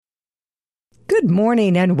Good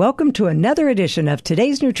morning and welcome to another edition of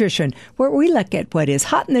Today's Nutrition, where we look at what is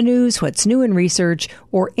hot in the news, what's new in research,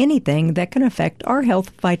 or anything that can affect our health,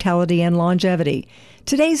 vitality, and longevity.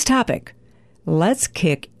 Today's topic, let's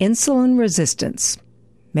kick insulin resistance.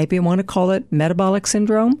 Maybe you want to call it metabolic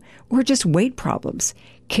syndrome or just weight problems.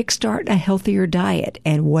 Kickstart a healthier diet,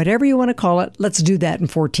 and whatever you want to call it, let's do that in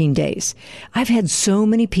 14 days. I've had so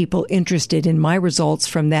many people interested in my results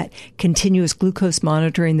from that continuous glucose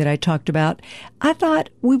monitoring that I talked about. I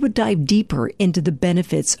thought we would dive deeper into the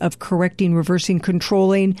benefits of correcting, reversing,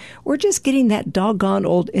 controlling, or just getting that doggone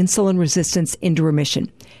old insulin resistance into remission.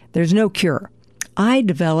 There's no cure. I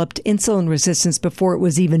developed insulin resistance before it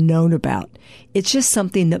was even known about. It's just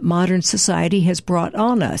something that modern society has brought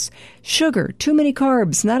on us. Sugar, too many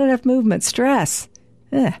carbs, not enough movement, stress.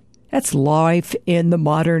 That's life in the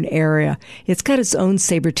modern era. It's got its own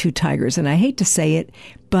saber-tooth tigers, and I hate to say it,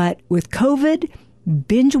 but with COVID,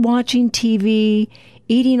 binge watching TV,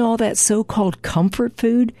 eating all that so-called comfort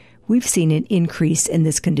food, we've seen an increase in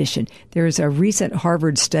this condition. There is a recent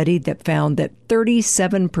Harvard study that found that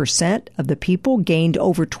 37% of the people gained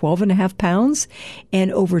over 12.5 pounds,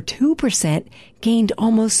 and over 2% gained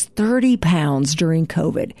almost 30 pounds during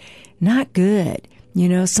COVID. Not good. You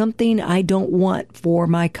know, something I don't want for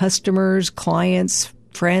my customers, clients,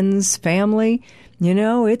 friends, family. You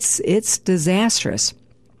know, it's disastrous.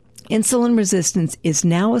 Insulin resistance is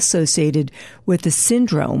now associated with a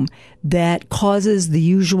syndrome that causes the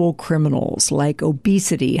usual criminals like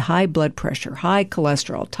obesity, high blood pressure, high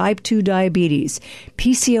cholesterol, type 2 diabetes,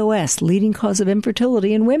 PCOS, leading cause of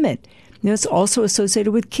infertility in women. You know, it's also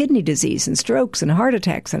associated with kidney disease and strokes and heart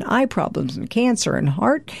attacks and eye problems and cancer and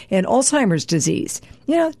heart and Alzheimer's disease.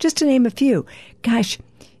 You know, just to name a few. Gosh,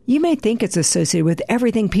 you may think it's associated with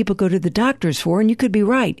everything people go to the doctors for, and you could be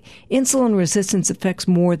right. Insulin resistance affects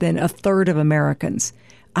more than a third of Americans.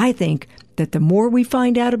 I think that the more we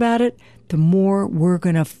find out about it, the more we're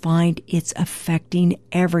going to find it's affecting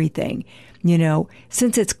everything. You know,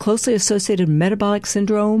 since it's closely associated with metabolic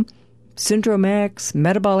syndrome, Syndrome X,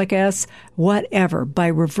 Metabolic S, whatever. By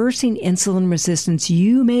reversing insulin resistance,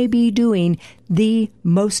 you may be doing the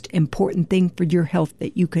most important thing for your health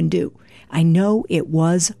that you can do. I know it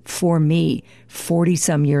was for me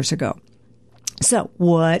 40-some years ago. So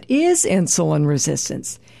what is insulin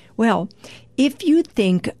resistance? Well, if you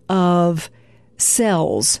think of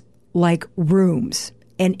cells like rooms,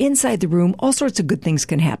 and inside the room, all sorts of good things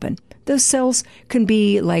can happen. Those cells can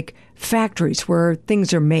be like factories where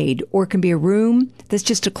things are made, or it can be a room that's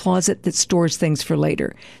just a closet that stores things for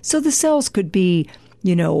later. So the cells could be,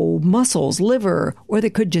 you know, muscles, liver, or they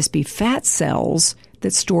could just be fat cells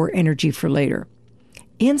that store energy for later.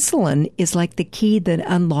 Insulin is like the key that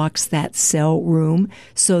unlocks that cell room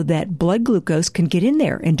so that blood glucose can get in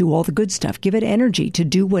there and do all the good stuff, give it energy to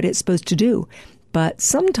do what it's supposed to do. But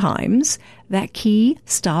sometimes that key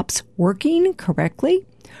stops working correctly,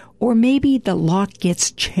 or maybe the lock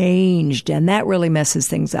gets changed, and that really messes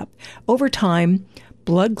things up. Over time,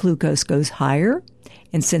 blood glucose goes higher,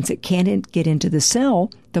 and since it can't get into the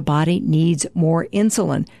cell, the body needs more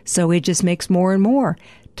insulin, so it just makes more and more.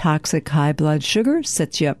 Toxic high blood sugar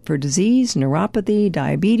sets you up for disease, neuropathy,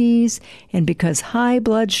 diabetes, and because high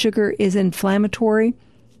blood sugar is inflammatory,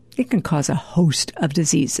 it can cause a host of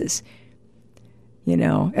diseases. You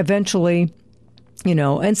know, eventually, you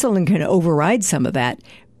know, insulin can override some of that,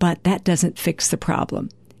 but that doesn't fix the problem.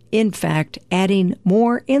 In fact, adding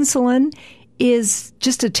more insulin is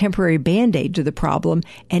just a temporary Band-Aid to the problem,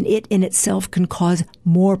 and it in itself can cause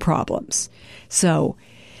more problems. So,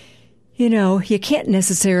 you know, you can't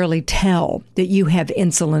necessarily tell that you have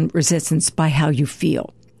insulin resistance by how you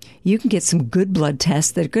feel. You can get some good blood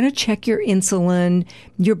tests that are going to check your insulin,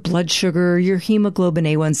 your blood sugar, your hemoglobin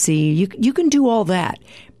A1C. You can do all that.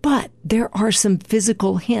 But there are some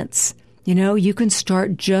physical hints. You know, you can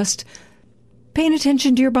start just paying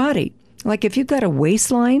attention to your body. Like if you've got a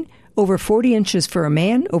waistline over 40 inches for a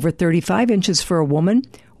man, over 35 inches for a woman,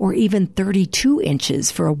 or even 32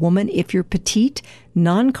 inches for a woman if you're petite,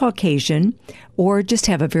 non-Caucasian, or just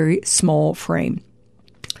have a very small frame.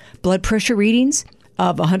 Blood pressure readings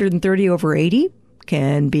of 130 over 80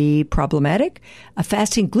 can be problematic. A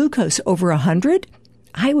fasting glucose over 100,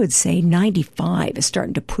 I would say 95 is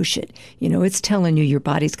starting to push it. You know, it's telling you your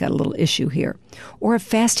body's got a little issue here. Or a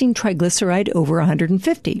fasting triglyceride over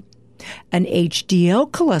 150. An HDL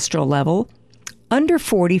cholesterol level under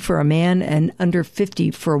 40 for a man and under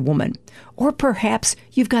 50 for a woman. Or perhaps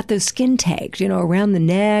you've got those skin tags, you know, around the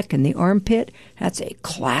neck and the armpit. That's a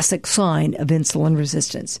classic sign of insulin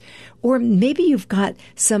resistance. Or maybe you've got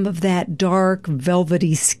some of that dark,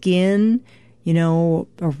 velvety skin, you know,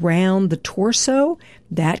 around the torso.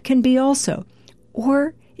 That can be also.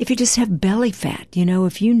 Or if you just have belly fat,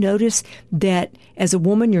 if you notice that as a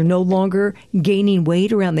woman, you're no longer gaining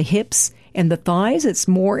weight around the hips and the thighs, it's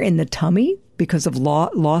more in the tummy because of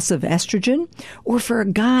loss of estrogen. Or for a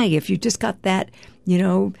guy, if you just got that,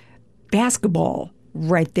 basketball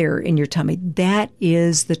right there in your tummy, that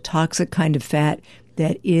is the toxic kind of fat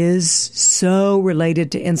that is so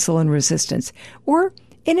related to insulin resistance. Or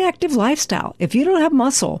inactive lifestyle. If you don't have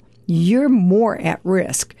muscle, you're more at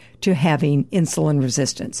risk to having insulin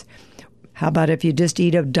resistance. How about if you just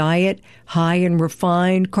eat a diet high in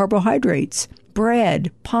refined carbohydrates,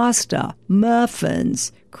 bread, pasta,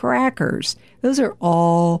 muffins, crackers? Those are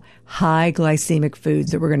all high glycemic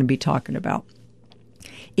foods that we're going to be talking about.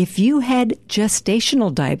 If you had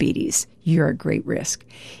gestational diabetes, you're at great risk.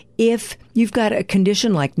 If you've got a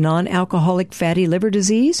condition like non-alcoholic fatty liver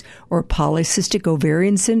disease or polycystic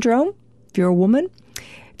ovarian syndrome, if you're a woman,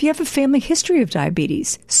 if you have a family history of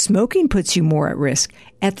diabetes, smoking puts you more at risk.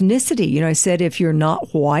 Ethnicity, I said if you're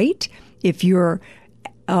not white, if you're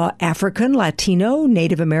African, Latino,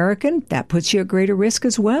 Native American, that puts you at greater risk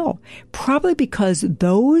as well. Probably because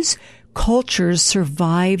those cultures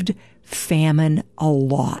survived famine a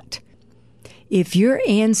lot. If your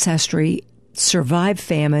ancestry survived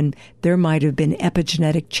famine, there might have been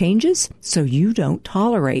epigenetic changes, so you don't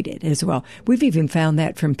tolerate it as well. We've even found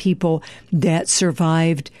that from people that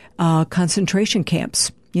survived concentration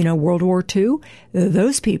camps. World War II,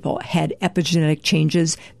 those people had epigenetic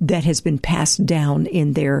changes that has been passed down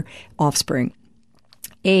in their offspring.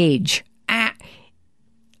 Age,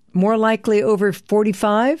 more likely over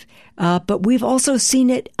 45, but we've also seen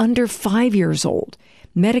it under 5 years old.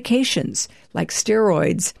 Medications like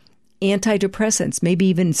steroids, antidepressants, maybe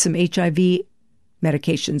even some HIV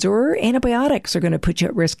medications or antibiotics are going to put you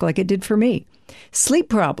at risk like it did for me. Sleep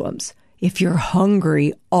problems, if you're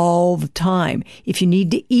hungry all the time, if you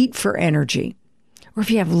need to eat for energy, or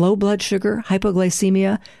if you have low blood sugar,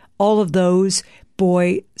 hypoglycemia, all of those,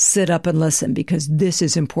 boy, sit up and listen because this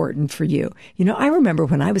is important for you. I remember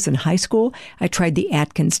when I was in high school, I tried the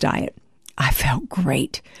Atkins diet. I felt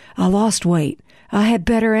great. I lost weight. I had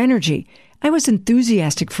better energy. I was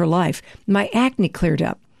enthusiastic for life. My acne cleared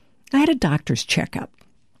up. I had a doctor's checkup.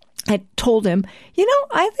 I told him,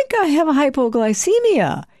 I think I have a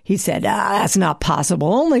hypoglycemia. He said, that's not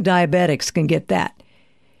possible. Only diabetics can get that.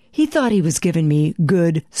 He thought he was giving me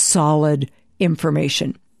good, solid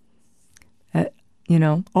information.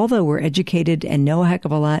 Although we're educated and know a heck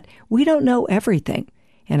of a lot, we don't know everything.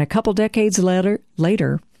 And a couple decades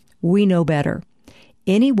later, we know better.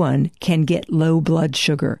 Anyone can get low blood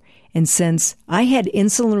sugar. And since I had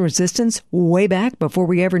insulin resistance way back before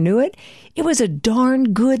we ever knew it, it was a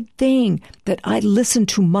darn good thing that I listened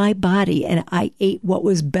to my body and I ate what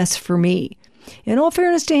was best for me. In all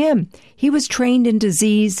fairness to him, he was trained in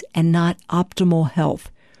disease and not optimal health.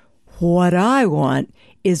 What I want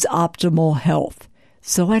is optimal health,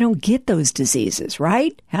 so I don't get those diseases,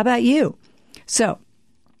 right? How about you? So,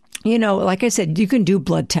 like I said, you can do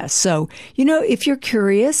blood tests. So, if you're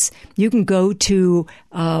curious, you can go to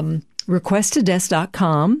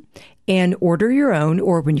requesttodesk.com and order your own.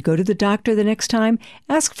 Or when you go to the doctor the next time,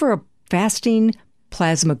 ask for a fasting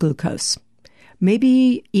plasma glucose.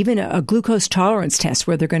 Maybe even a glucose tolerance test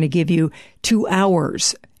where they're going to give you 2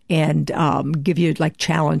 hours and give you like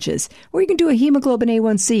challenges. Or you can do a hemoglobin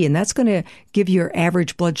A1C, and that's going to give you your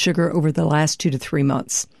average blood sugar over the last 2 to 3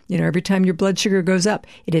 months. Every time your blood sugar goes up,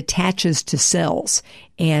 it attaches to cells,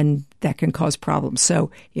 and that can cause problems.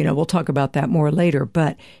 So, we'll talk about that more later.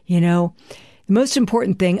 But, the most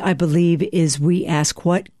important thing, I believe, is we ask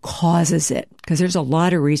what causes it, because there's a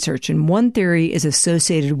lot of research. And one theory is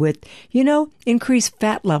associated with, increased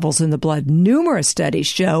fat levels in the blood. Numerous studies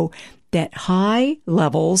show that high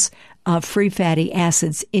levels of free fatty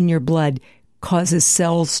acids in your blood causes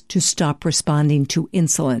cells to stop responding to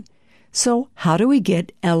insulin. So how do we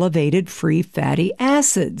get elevated free fatty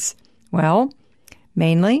acids? Well,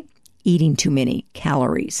 mainly eating too many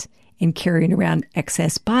calories and carrying around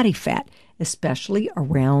excess body fat, especially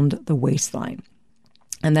around the waistline.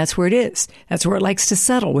 And that's where it is. That's where it likes to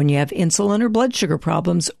settle when you have insulin or blood sugar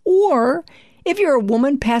problems, or if you're a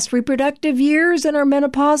woman past reproductive years and are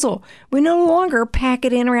menopausal. We no longer pack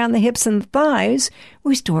it in around the hips and the thighs.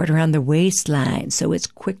 We store it around the waistline so it's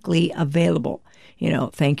quickly available.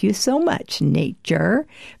 Thank you so much, nature.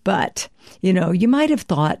 But, you might have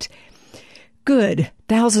thought, good,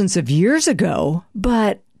 thousands of years ago,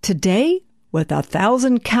 but today, with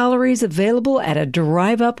 1,000 calories available at a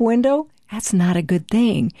drive-up window, that's not a good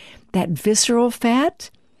thing. That visceral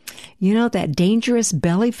fat, that dangerous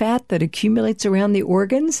belly fat that accumulates around the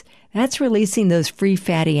organs, that's releasing those free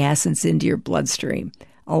fatty acids into your bloodstream.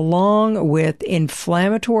 along with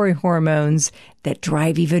inflammatory hormones that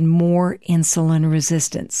drive even more insulin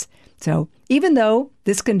resistance. So even though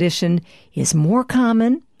this condition is more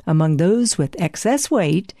common among those with excess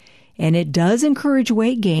weight, and it does encourage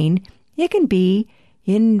weight gain, it can be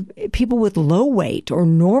in people with low weight or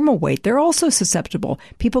normal weight. They're also susceptible.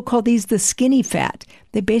 People call these the skinny fat.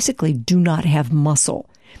 They basically do not have muscle.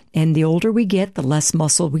 And the older we get, the less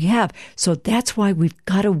muscle we have. So that's why we've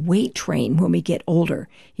got to weight train when we get older.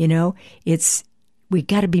 You know, we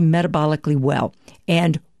got to be metabolically well.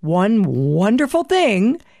 And one wonderful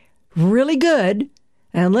thing, really good,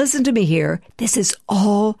 and listen to me here, this is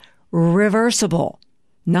all reversible.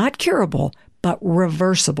 Not curable, but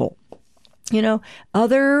reversible. You know,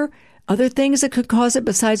 other things that could cause it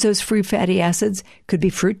besides those free fatty acids could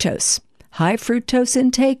be fructose. High fructose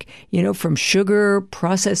intake, you know, from sugar,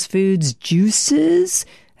 processed foods, juices,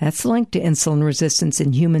 that's linked to insulin resistance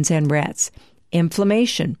in humans and rats.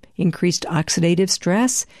 Inflammation, increased oxidative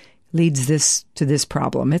stress leads to this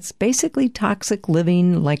problem. It's basically toxic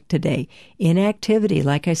living like today. Inactivity,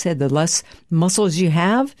 like I said, the less muscles you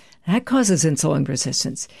have, that causes insulin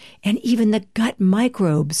resistance. And even the gut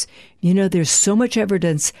microbes, you know, there's so much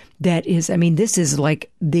evidence that this is like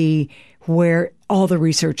where all the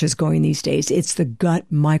research is going these days. It's the gut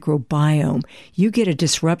microbiome. You get a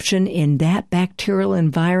disruption in that bacterial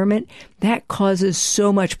environment, that causes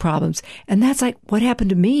so much problems. And that's like what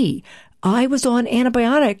happened to me. I was on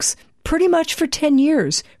antibiotics pretty much for 10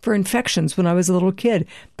 years for infections when I was a little kid.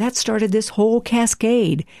 That started this whole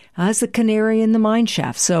cascade. I was the canary in the mine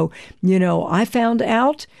shaft. So, you know, I found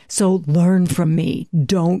out, so learn from me.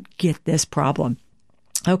 Don't get this problem.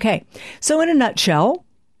 Okay, so in a nutshell,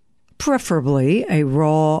 preferably a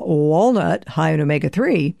raw walnut high in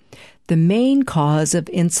omega-3, the main cause of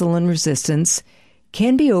insulin resistance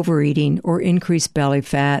can be overeating or increased belly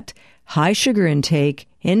fat, high sugar intake,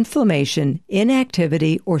 inflammation,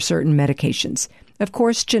 inactivity, or certain medications. Of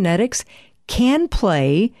course, genetics can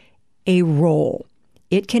play a role.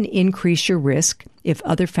 It can increase your risk if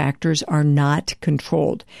other factors are not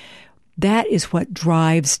controlled. That is what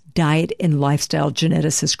drives diet and lifestyle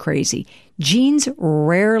geneticists crazy. Genes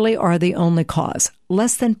rarely are the only cause.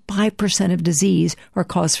 Less than 5% of disease are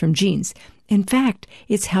caused from genes. In fact,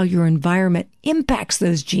 it's how your environment impacts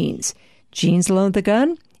those genes. Genes load the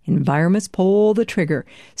gun, environments pull the trigger.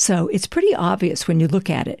 So it's pretty obvious when you look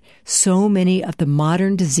at it. So many of the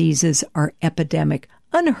modern diseases are epidemic,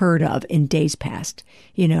 unheard of in days past,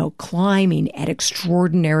 you know, climbing at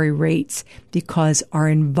extraordinary rates because our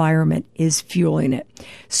environment is fueling it.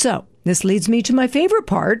 So this leads me to my favorite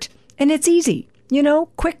part, and it's easy. You know,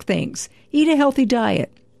 quick things. Eat a healthy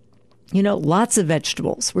diet. You know, lots of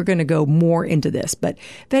vegetables. We're going to go more into this, but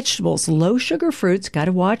vegetables, low sugar fruits, got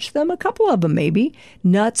to watch them, a couple of them maybe.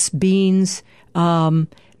 Nuts, beans,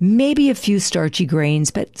 maybe a few starchy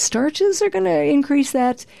grains, but starches are going to increase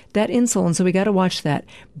that insulin, so we got to watch that.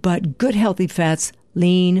 But good healthy fats,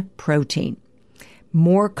 lean protein.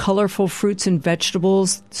 More colorful fruits and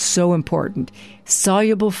vegetables, so important.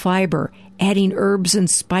 Soluble fiber, adding herbs and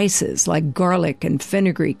spices like garlic and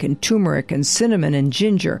fenugreek and turmeric and cinnamon and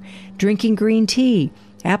ginger, drinking green tea,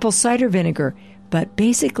 apple cider vinegar. But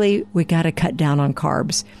basically, we got to cut down on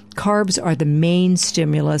carbs. Carbs are the main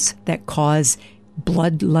stimulus that cause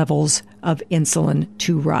blood levels of insulin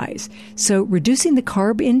to rise. So reducing the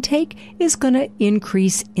carb intake is going to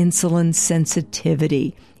increase insulin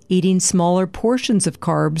sensitivity. Eating smaller portions of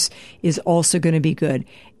carbs is also going to be good.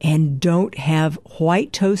 And don't have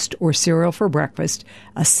white toast or cereal for breakfast,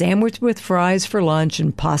 a sandwich with fries for lunch,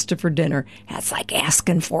 and pasta for dinner. That's like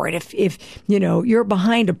asking for it. If you know, you're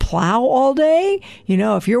behind a plow all day, you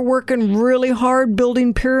know, if you're working really hard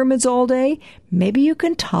building pyramids all day, maybe you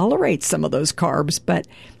can tolerate some of those carbs. But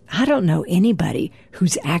I don't know anybody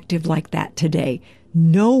who's active like that today.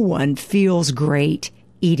 No one feels great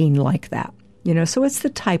eating like that. You know, so it's the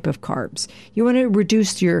type of carbs. You want to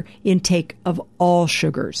reduce your intake of all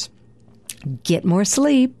sugars. Get more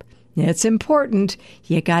sleep. It's important.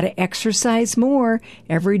 You got to exercise more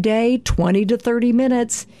every day, 20 to 30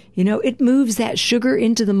 minutes. You know, it moves that sugar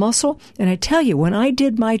into the muscle. And I tell you, when I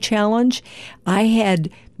did my challenge, I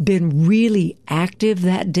had been really active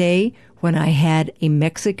that day when I had a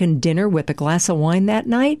Mexican dinner with a glass of wine that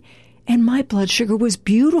night, and my blood sugar was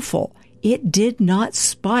beautiful. It did not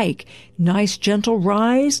spike. Nice, gentle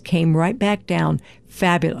rise, came right back down.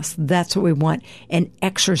 Fabulous. That's what we want. And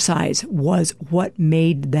exercise was what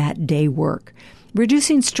made that day work.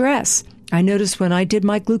 Reducing stress. I noticed when I did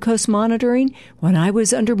my glucose monitoring, when I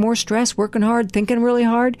was under more stress, working hard, thinking really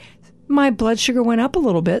hard, my blood sugar went up a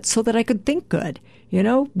little bit so that I could think good, you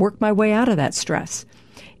know, work my way out of that stress.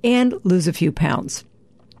 And lose a few pounds.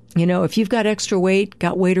 If you've got extra weight,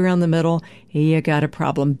 got weight around the middle, you got a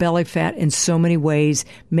problem. Belly fat in so many ways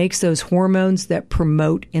makes those hormones that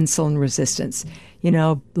promote insulin resistance.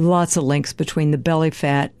 Lots of links between the belly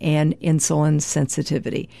fat and insulin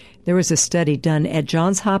sensitivity. There was a study done at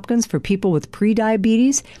Johns Hopkins for people with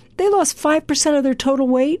prediabetes. They lost 5% of their total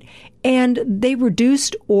weight, and they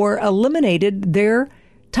reduced or eliminated their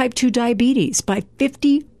type 2 diabetes by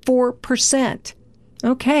 54%.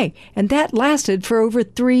 Okay, and that lasted for over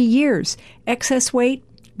 3 years. Excess weight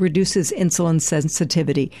reduces insulin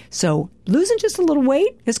sensitivity. So losing just a little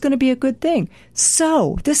weight is going to be a good thing.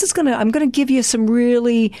 So I'm going to give you some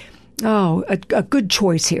really, a good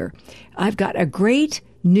choice here. I've got a great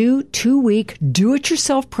new 2-week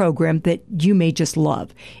do-it-yourself program that you may just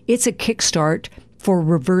love. It's a kickstart for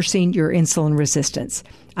reversing your insulin resistance.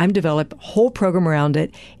 I've developed a whole program around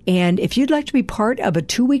it. And if you'd like to be part of a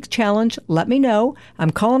 2-week challenge, let me know. I'm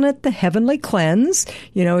calling it the Heavenly Cleanse.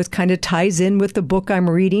 It kind of ties in with the book I'm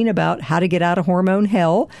reading about how to get out of hormone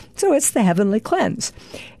hell. So it's the Heavenly Cleanse.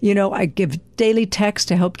 I give daily text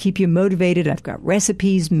to help keep you motivated. I've got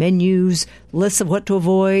recipes, menus, lists of what to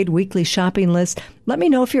avoid, weekly shopping lists. Let me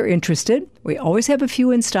know if you're interested. We always have a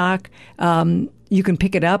few in stock. You can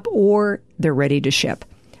pick it up or they're ready to ship.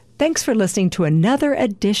 Thanks for listening to another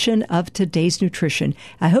edition of Today's Nutrition.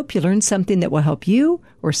 I hope you learned something that will help you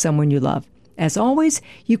or someone you love. As always,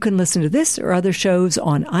 you can listen to this or other shows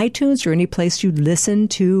on iTunes or any place you listen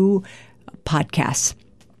to podcasts.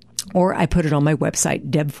 Or I put it on my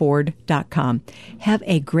website, debford.com. Have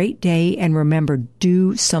a great day, and remember,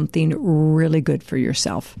 do something really good for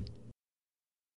yourself.